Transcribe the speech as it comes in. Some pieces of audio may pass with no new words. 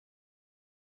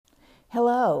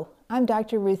Hello, I'm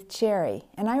Dr. Ruth Cherry,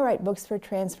 and I write books for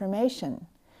transformation.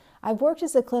 I've worked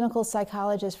as a clinical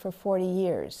psychologist for 40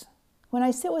 years. When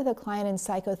I sit with a client in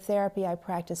psychotherapy, I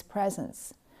practice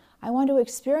presence. I want to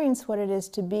experience what it is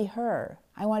to be her.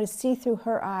 I want to see through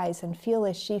her eyes and feel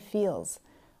as she feels.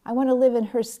 I want to live in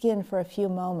her skin for a few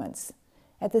moments.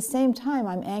 At the same time,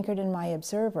 I'm anchored in my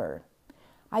observer.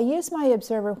 I use my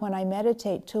observer when I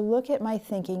meditate to look at my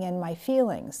thinking and my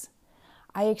feelings.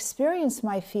 I experience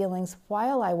my feelings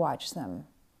while I watch them.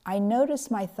 I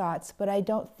notice my thoughts, but I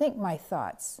don't think my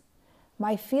thoughts.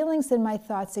 My feelings and my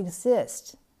thoughts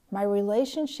exist. My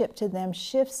relationship to them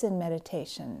shifts in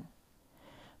meditation.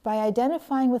 By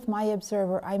identifying with my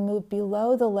observer, I move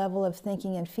below the level of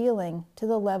thinking and feeling to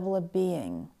the level of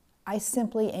being. I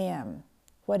simply am.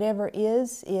 Whatever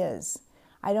is, is.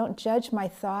 I don't judge my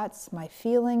thoughts, my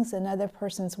feelings, another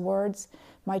person's words,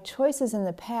 my choices in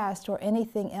the past, or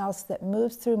anything else that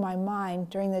moves through my mind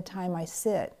during the time I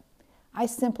sit. I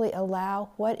simply allow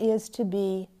what is to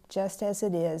be just as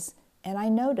it is, and I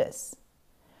notice.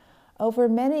 Over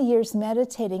many years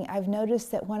meditating, I've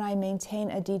noticed that when I maintain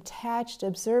a detached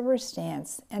observer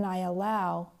stance and I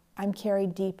allow, I'm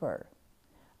carried deeper.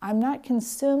 I'm not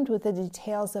consumed with the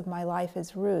details of my life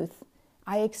as Ruth.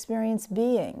 I experience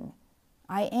being.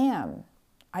 I am.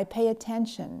 I pay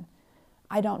attention.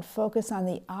 I don't focus on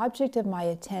the object of my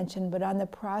attention, but on the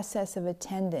process of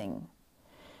attending.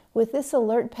 With this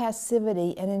alert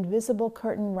passivity, an invisible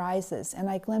curtain rises, and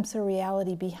I glimpse a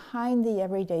reality behind the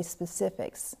everyday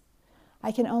specifics.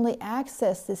 I can only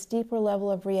access this deeper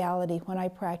level of reality when I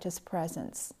practice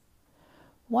presence.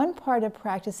 One part of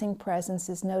practicing presence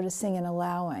is noticing and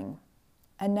allowing.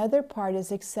 Another part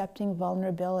is accepting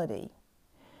vulnerability.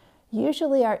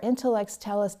 Usually our intellects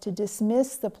tell us to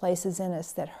dismiss the places in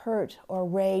us that hurt or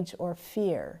rage or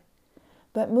fear.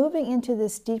 But moving into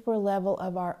this deeper level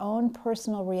of our own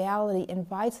personal reality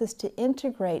invites us to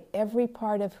integrate every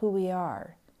part of who we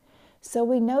are. So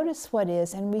we notice what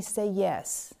is and we say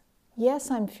yes. Yes,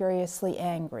 I'm furiously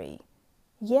angry.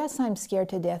 Yes, I'm scared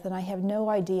to death and I have no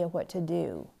idea what to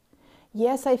do.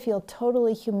 Yes, I feel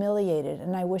totally humiliated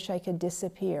and I wish I could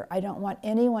disappear. I don't want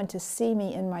anyone to see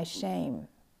me in my shame.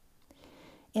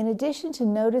 In addition to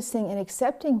noticing and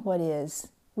accepting what is,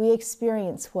 we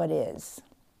experience what is.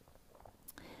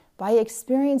 By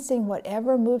experiencing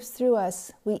whatever moves through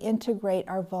us, we integrate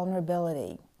our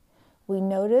vulnerability. We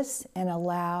notice and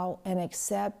allow and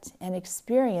accept and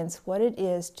experience what it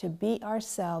is to be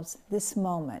ourselves this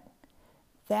moment.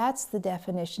 That's the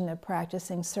definition of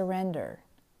practicing surrender.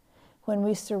 When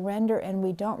we surrender and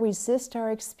we don't resist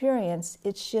our experience,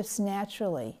 it shifts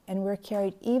naturally and we're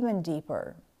carried even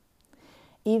deeper.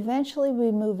 Eventually,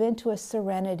 we move into a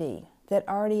serenity that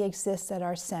already exists at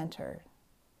our center.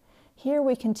 Here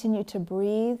we continue to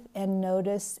breathe and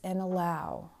notice and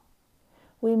allow.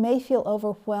 We may feel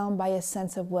overwhelmed by a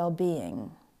sense of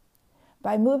well-being.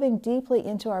 By moving deeply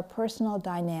into our personal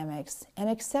dynamics and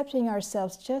accepting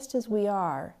ourselves just as we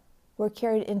are, we're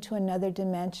carried into another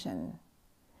dimension.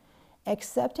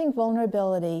 Accepting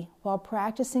vulnerability while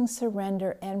practicing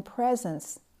surrender and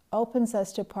presence opens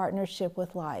us to partnership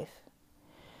with life.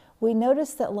 We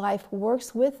notice that life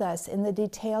works with us in the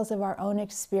details of our own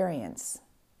experience.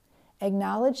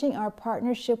 Acknowledging our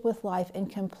partnership with life in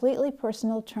completely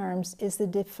personal terms is the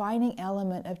defining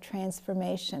element of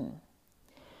transformation.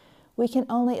 We can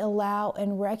only allow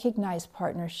and recognize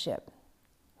partnership.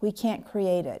 We can't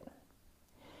create it.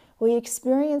 We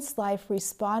experience life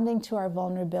responding to our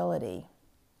vulnerability.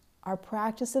 Our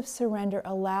practice of surrender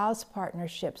allows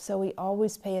partnership, so we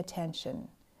always pay attention.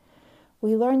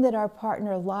 We learn that our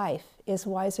partner life is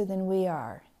wiser than we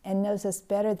are and knows us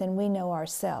better than we know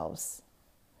ourselves.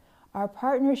 Our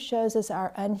partner shows us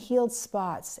our unhealed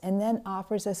spots and then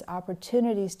offers us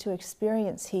opportunities to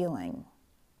experience healing.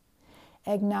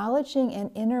 Acknowledging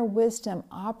an inner wisdom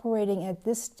operating at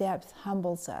this depth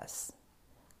humbles us.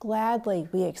 Gladly,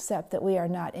 we accept that we are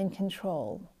not in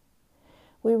control.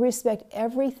 We respect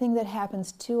everything that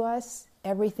happens to us,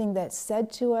 everything that's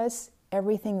said to us,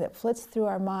 everything that flits through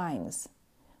our minds.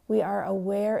 We are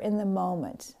aware in the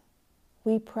moment.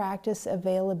 We practice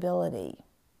availability.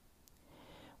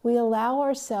 We allow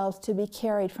ourselves to be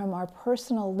carried from our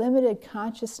personal limited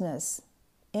consciousness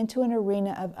into an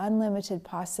arena of unlimited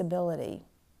possibility.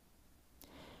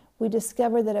 We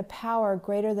discover that a power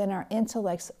greater than our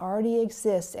intellects already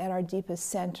exists at our deepest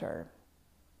center.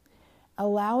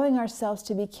 Allowing ourselves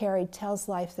to be carried tells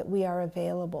life that we are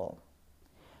available.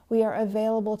 We are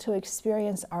available to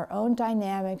experience our own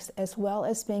dynamics as well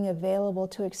as being available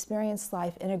to experience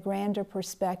life in a grander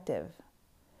perspective.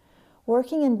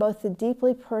 Working in both the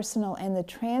deeply personal and the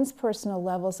transpersonal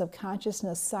levels of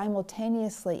consciousness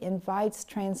simultaneously invites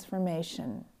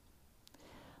transformation.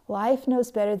 Life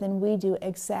knows better than we do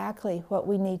exactly what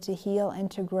we need to heal and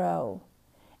to grow,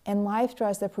 and life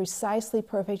draws the precisely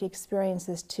perfect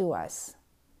experiences to us.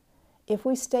 If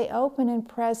we stay open and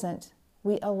present,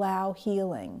 we allow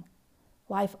healing.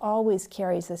 Life always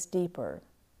carries us deeper.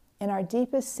 In our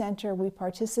deepest center, we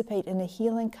participate in a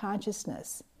healing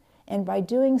consciousness, and by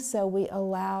doing so, we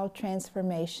allow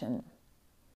transformation.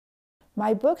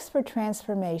 My books for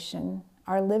transformation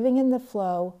are Living in the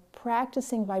Flow,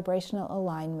 Practicing Vibrational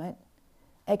Alignment,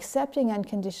 Accepting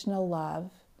Unconditional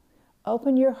Love,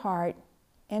 Open Your Heart,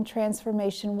 and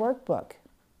Transformation Workbook.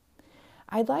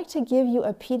 I'd like to give you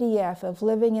a PDF of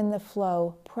Living in the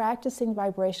Flow, Practicing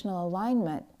Vibrational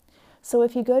Alignment, so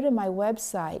if you go to my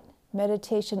website,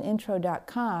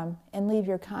 meditationintro.com, and leave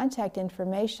your contact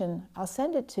information, I'll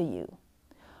send it to you.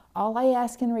 All I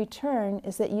ask in return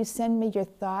is that you send me your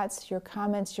thoughts, your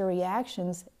comments, your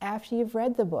reactions after you've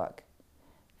read the book.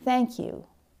 Thank you.